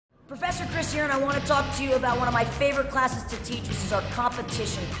Professor Chris here, and I want to talk to you about one of my favorite classes to teach, which is our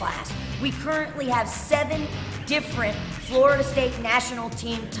competition class. We currently have 7 different Florida State national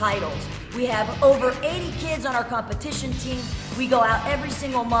team titles. We have over 80 kids on our competition team. We go out every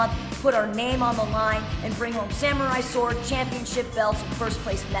single month, put our name on the line, and bring home samurai sword, championship belts, and first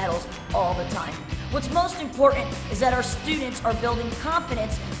place medals all the time. What's most important is that our students are building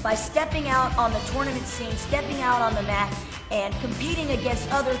confidence by stepping out on the tournament scene, stepping out on the mat, and competing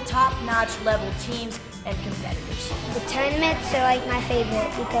against other top-notch level teams and competitors. The tournaments are like my favorite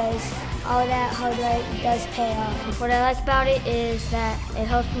because all that hard work does pay off. What I like about it is that it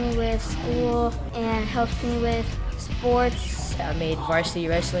helps me with school and helps me with sports. I made varsity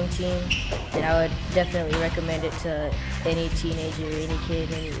wrestling team, and I would definitely recommend it to any teenager, any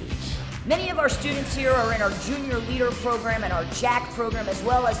kid, any age. Many of our students here are in our junior leader program and our JACK program, as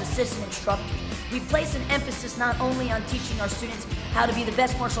well as assistant instructors. We place an emphasis not only on teaching our students how to be the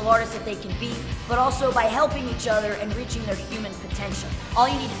best martial artists that they can be, but also by helping each other and reaching their human potential. All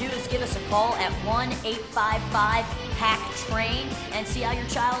you need to do is give us a call at 1-855-PAC-TRAIN and see how your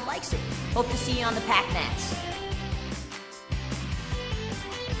child likes it. Hope to see you on the PAC mats.